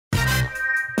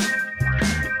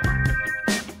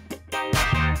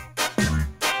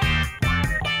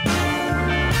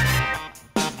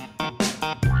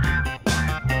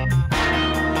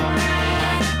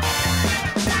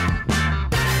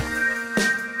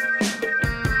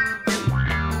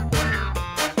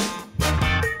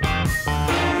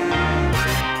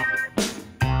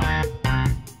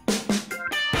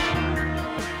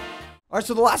Alright,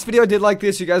 so the last video I did like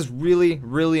this, you guys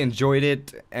really enjoyed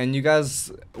it, and you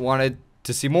guys wanted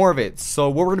to see more of it. So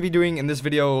what we're going to be doing in this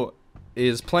video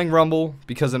is playing Rumble,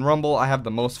 because in Rumble I have the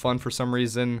most fun for some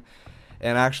reason.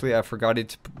 And actually I forgot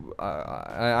it,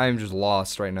 I'm just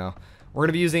lost right now. We're going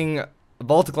to be using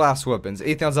Vault Glass Weapons,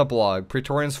 Atheon's Epilogue,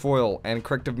 Praetorian's Foil, and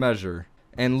Corrective Measure.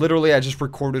 And literally I just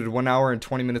recorded 1 hour and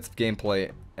 20 minutes of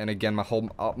gameplay, and again my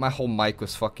whole mic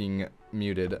was fucking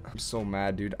muted. I'm so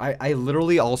mad, dude. I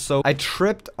literally also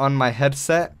tripped on my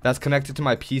headset that's connected to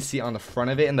my PC on the front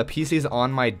of it, and the PC's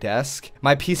on my desk.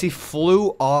 My PC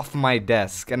flew off my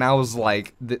desk, and I was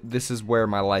like, this is where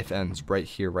my life ends, right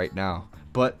here, right now.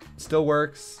 But still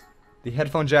works. The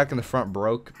headphone jack in the front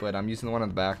broke, but I'm using the one on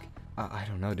the back. I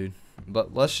don't know, dude.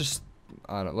 But let's just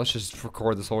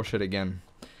record this whole shit again.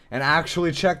 And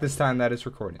actually check this time that it's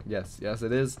recording. Yes,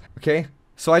 it is. Okay,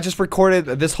 so I just recorded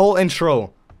this whole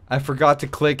intro. I forgot to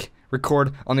click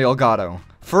record on the Elgato.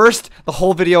 First, the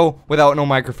whole video without no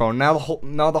microphone. Now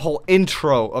the whole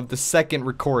intro of the second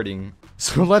recording.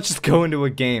 So let's just go into a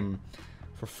game,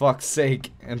 for fuck's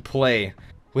sake, and play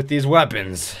with these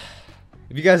weapons.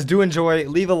 If you guys do enjoy,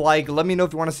 leave a like. Let me know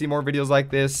if you want to see more videos like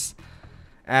this,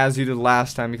 as you did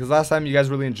last time, because last time you guys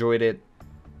really enjoyed it.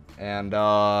 And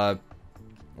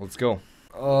let's go.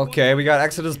 Okay, we got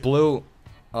Exodus Blue.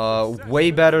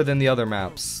 Way better than the other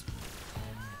maps.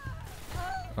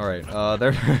 Alright,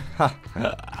 there.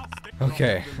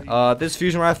 Okay, this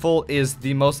fusion rifle is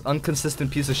the most inconsistent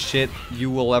piece of shit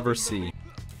you will ever see.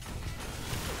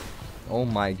 Oh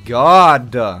my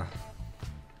god!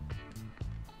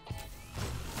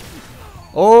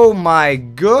 Oh my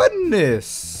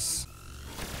goodness!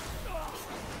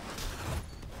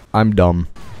 I'm dumb.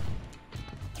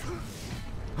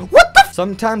 What the f—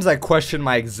 Sometimes I question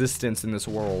my existence in this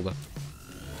world.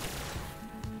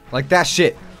 Like that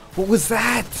shit. What was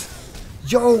that?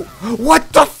 Yo, what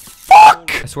the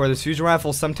fuck? I swear this fusion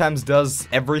rifle sometimes does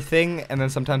everything, and then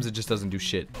sometimes it just doesn't do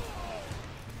shit.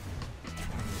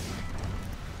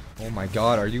 Oh my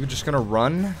god, are you just gonna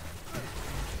run?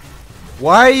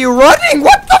 Why are you running?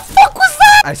 What the fuck was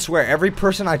that? I swear, every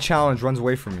person I challenge runs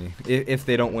away from me if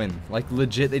they don't win. Like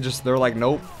legit, they're like,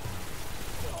 nope.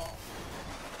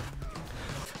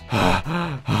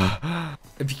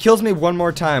 If he kills me one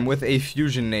more time with a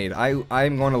fusion nade, I'm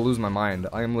going to lose my mind.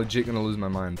 I am legit going to lose my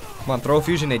mind. Come on, throw a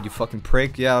fusion nade, you fucking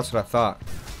prick. Yeah, that's what I thought.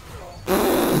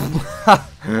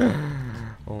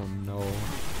 Oh no.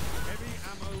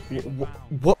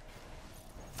 What?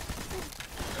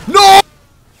 No!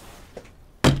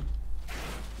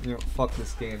 You know, fuck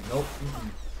this game. Nope.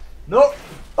 Nope.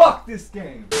 Fuck this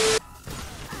game.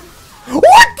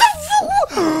 What the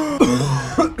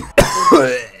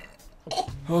fuck?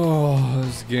 Oh,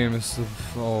 this game is so.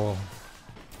 Oh.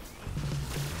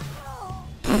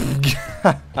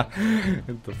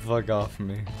 Get the fuck off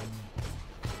me.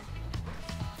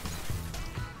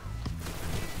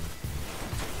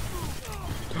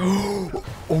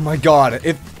 Oh my god,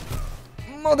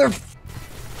 mother.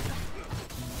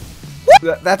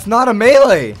 That's not a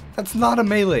melee. That's not a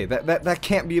melee. That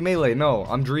can't be a melee. No,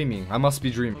 I'm dreaming. I must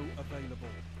be dreaming.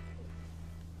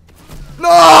 No!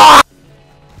 Ah,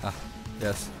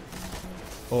 yes.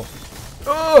 Oh.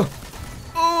 Oh!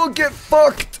 Oh, get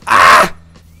fucked! Ah!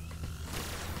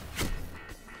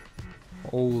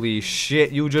 Holy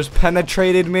shit, you just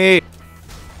penetrated me!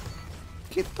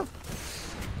 Get the...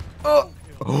 Oh!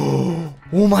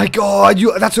 Oh my god,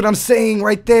 that's what I'm saying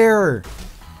right there!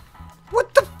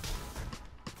 What the...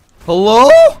 Hello?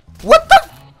 What the...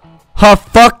 Ha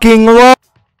fucking lo...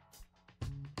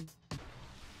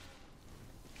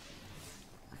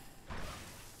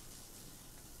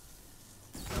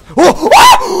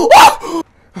 Oh!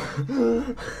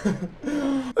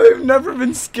 I've never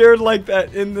been scared like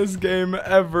that in this game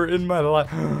ever in my life.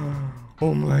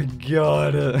 Oh my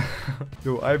god.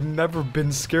 Yo, I've never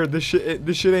been scared. This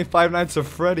shit ain't Five Nights at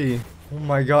Freddy. Oh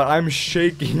my god, I'm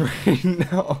shaking right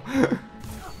now.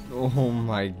 Oh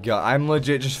my god, I'm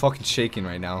legit just fucking shaking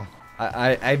right now.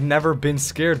 I've never been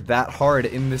scared that hard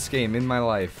in this game in my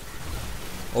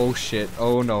life. Oh shit.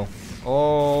 Oh no.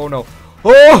 Oh no.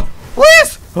 Oh!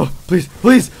 Please! Oh, please,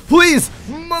 please, please!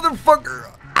 Motherfucker!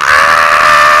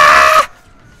 Ah!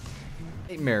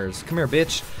 Nightmares. Come here,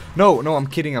 bitch. No, I'm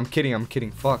kidding, I'm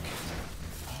kidding. Fuck.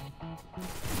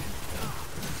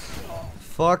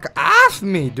 Fuck off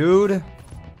me, dude! Is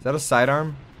that a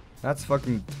sidearm? That's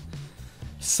fucking...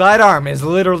 Sidearm is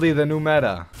literally the new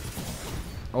meta.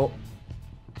 Oh.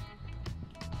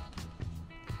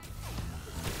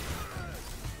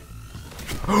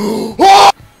 Oh!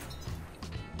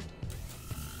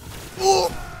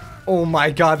 Oh my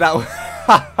god, that was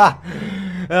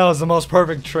that was the most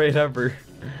perfect trade ever.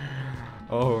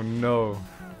 Oh no.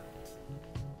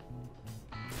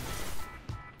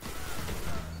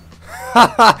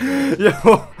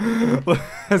 Yo,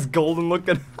 that's golden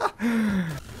looking.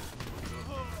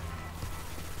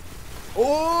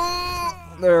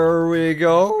 Oh, there we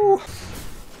go.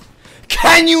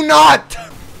 Can you not?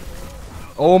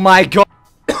 Oh my god.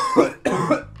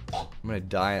 I'm gonna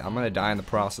die. I'm gonna die in the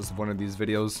process of one of these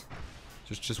videos.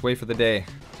 Just wait for the day.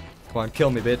 Come on,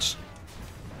 kill me, bitch.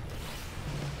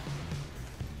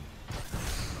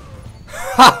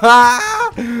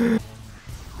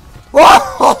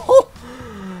 Whoa!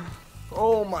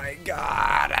 Oh my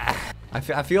god.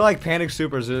 I feel like panic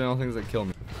supers are the only things that kill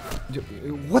me.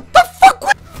 What the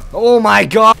fuck? Oh my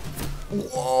god.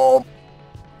 Whoa.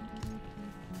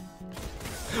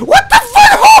 What the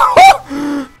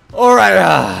fuck?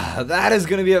 Alright, that is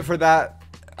gonna be it for that.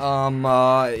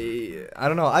 I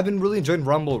don't know. I've been really enjoying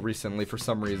Rumble recently for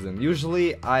some reason.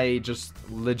 Usually, I just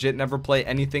legit never play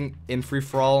anything in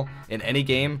free-for-all in any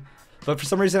game. But for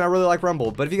some reason, I really like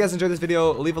Rumble. But if you guys enjoyed this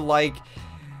video, leave a like.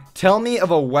 Tell me of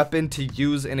a weapon to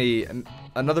use in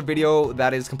another video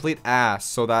that is complete ass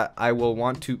so that I will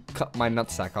want to cut my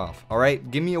nutsack off.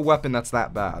 Alright? Give me a weapon that's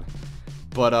that bad.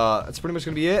 But, that's pretty much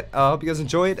gonna be it. I hope you guys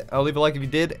enjoyed. Leave a like if you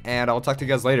did, and I'll talk to you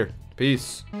guys later.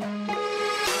 Peace.